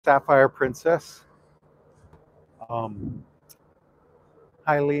Sapphire Princess. Hi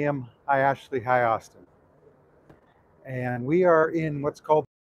Liam, hi Ashley, hi Austin. And we are in what's called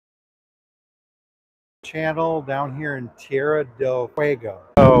channel down here in Tierra del Fuego.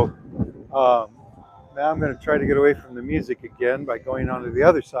 So now I'm going to try to get away from the music again by going onto the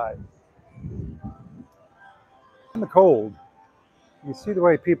other side. In the cold, you see the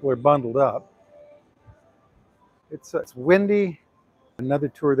way people are bundled up. It's windy. Another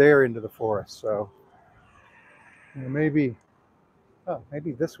tour there into the forest. So maybe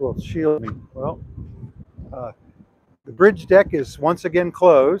this will shield me. Well, the bridge deck is once again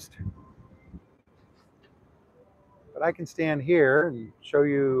closed, but I can stand here and show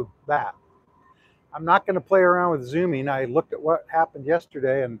you that. I'm not going to play around with zooming. I looked at what happened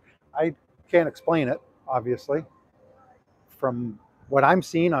yesterday and I can't explain it, obviously. From what I'm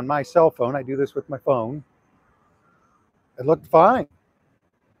seeing on my cell phone, I do this with my phone, it looked fine.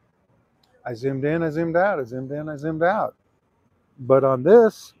 I zoomed in, I zoomed out, I zoomed in, I zoomed out. But on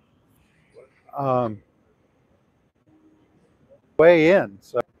this, way in.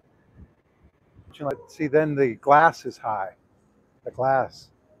 So see, then the glass is high. The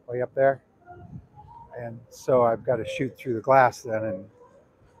glass way up there. And so I've got to shoot through the glass then, and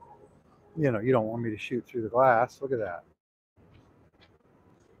you don't want me to shoot through the glass. Look at that.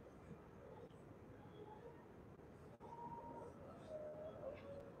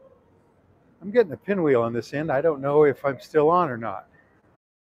 I'm getting a pinwheel on this end. I don't know if I'm still on or not.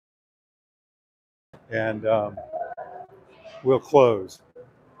 And we'll close,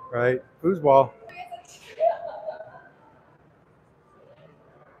 right? Foosball.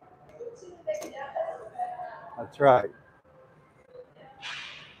 That's right.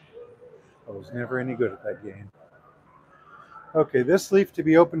 I was never any good at that game. Okay, this leaf to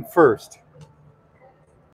be opened first.